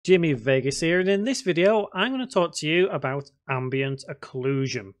Jimmy Vegas here, and in this video I'm going to talk to you about ambient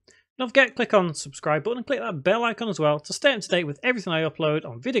occlusion. Don't forget to click on the subscribe button and click that bell icon as well to stay up to date with everything I upload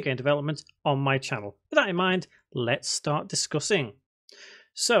on video game development on my channel. With that in mind, let's start discussing.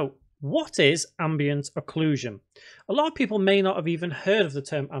 So, what is ambient occlusion? A lot of people may not have even heard of the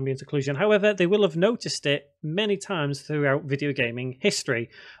term ambient occlusion, however, they will have noticed it many times throughout video gaming history.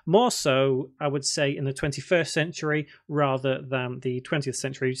 More so, I would say, in the 21st century rather than the 20th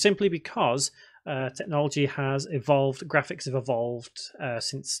century, simply because technology has evolved, graphics have evolved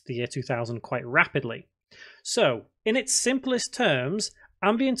since the year 2000 quite rapidly. So, in its simplest terms,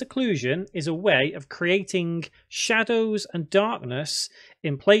 ambient occlusion is a way of creating shadows and darkness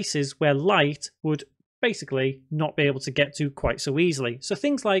in places where light would basically not be able to get to quite so easily. So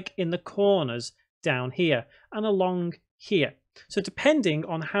things like in the corners down here and along here. So depending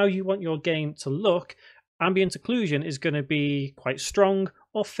on how you want your game to look, ambient occlusion is going to be quite strong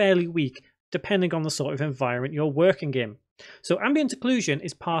or fairly weak, depending on the sort of environment you're working in. So ambient occlusion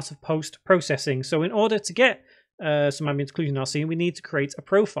is part of post-processing. So in order to get some ambient occlusion in our scene, we need to create a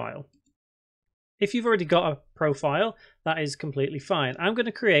profile. If you've already got a profile, that is completely fine. I'm going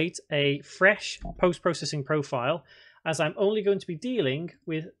to create a fresh post-processing profile, as I'm only going to be dealing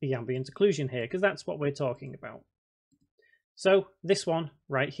with the ambient occlusion here, because that's what we're talking about. So this one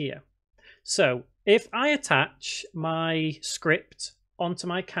right here. So if I attach my script onto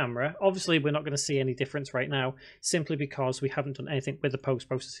my camera, obviously we're not going to see any difference right now, simply because we haven't done anything with the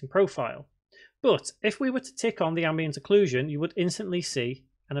post-processing profile. But if we were to tick on the ambient occlusion, you would instantly see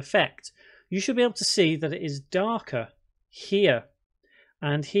an effect. You should be able to see that it is darker here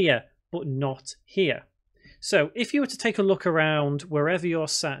and here, but not here. So if you were to take a look around wherever you're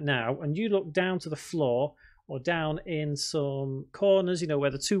sat now, and you look down to the floor or down in some corners, where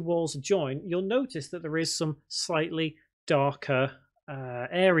the two walls join, you'll notice that there is some slightly darker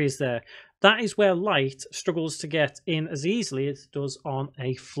areas there. That is where light struggles to get in as easily as it does on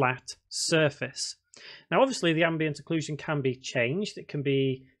a flat surface. Now, obviously, the ambient occlusion can be changed. It can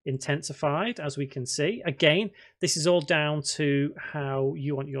be intensified, as we can see. Again, this is all down to how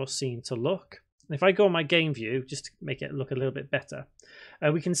you want your scene to look. And if I go on my game view, just to make it look a little bit better,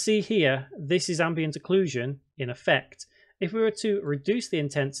 we can see here, this is ambient occlusion in effect. If we were to reduce the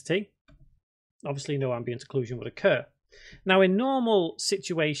intensity, obviously no ambient occlusion would occur. Now, in normal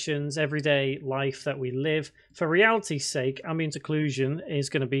situations, everyday life that we live, for reality's sake, ambient occlusion is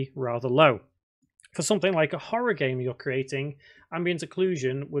going to be rather low. For something like a horror game you're creating, ambient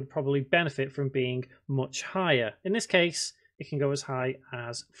occlusion would probably benefit from being much higher. In this case, it can go as high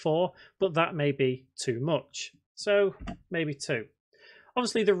as 4, but that may be too much. So maybe 2.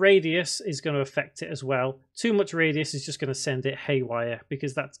 Obviously, the radius is going to affect it as well. Too much radius is just going to send it haywire,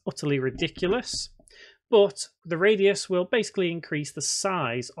 because that's utterly ridiculous. But the radius will basically increase the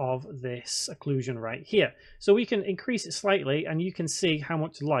size of this occlusion right here. So we can increase it slightly, and you can see how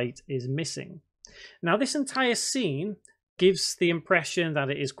much light is missing. Now, this entire scene gives the impression that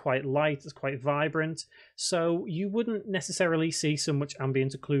it is quite light, it's quite vibrant, so you wouldn't necessarily see so much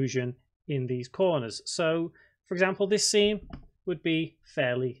ambient occlusion in these corners. So, for example, this scene would be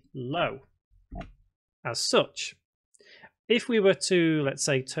fairly low as such. If we were to, let's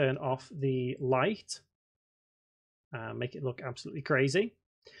say, turn off the light, make it look absolutely crazy,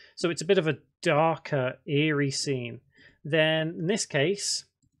 so it's a bit of a darker, eerie scene, then in this case,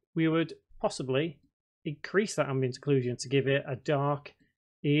 we would possibly increase that ambient occlusion to give it a dark,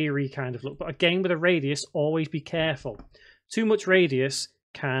 eerie kind of look. But again, with a radius, always be careful. Too much radius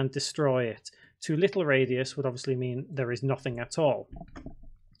can destroy it. Too little radius would obviously mean there is nothing at all.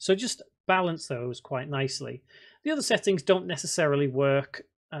 So just balance those quite nicely. The other settings don't necessarily work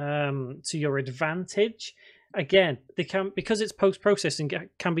to your advantage. Again, they can, because it's post-processing,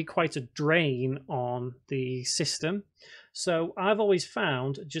 can be quite a drain on the system. So I've always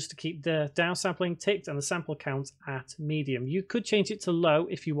found just to keep the downsampling ticked and the sample count at medium. You could change it to low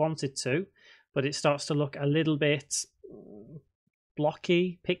if you wanted to, but it starts to look a little bit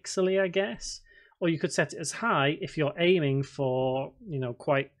blocky, pixely, I guess. Or you could set it as high if you're aiming for,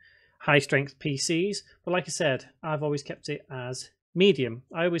 quite high strength PCs. But like I said, I've always kept it as medium.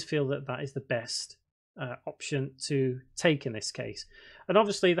 I always feel that that is the best option to take in this case. And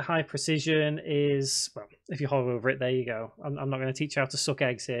obviously the high precision is, well, if you hover over it, there you go. I'm not going to teach you how to suck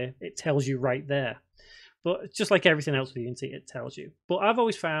eggs here. It tells you right there. But just like everything else with Unity, it tells you. But I've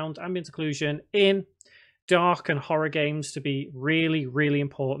always found ambient occlusion in dark and horror games to be really, really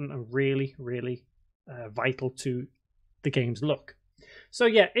important and really, really vital to the game's look. So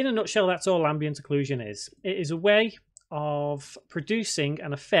yeah, in a nutshell, that's all ambient occlusion is. It is a way of producing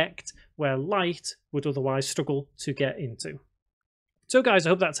an effect where light would otherwise struggle to get into. So guys, I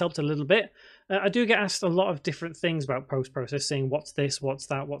hope that's helped a little bit. I do get asked a lot of different things about post-processing. What's this, what's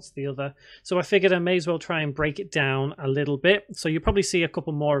that, what's the other? So I figured I may as well try and break it down a little bit. So you'll probably see a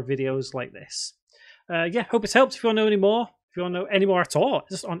couple more videos like this. Yeah, hope it's helped. If you want to know any more, if you want to know any more at all,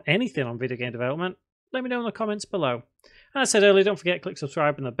 just on anything on video game development, let me know in the comments below. And as I said earlier, don't forget to click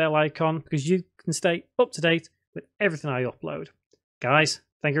subscribe and the bell icon because you can stay up to date with everything I upload. Guys,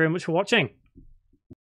 thank you very much for watching.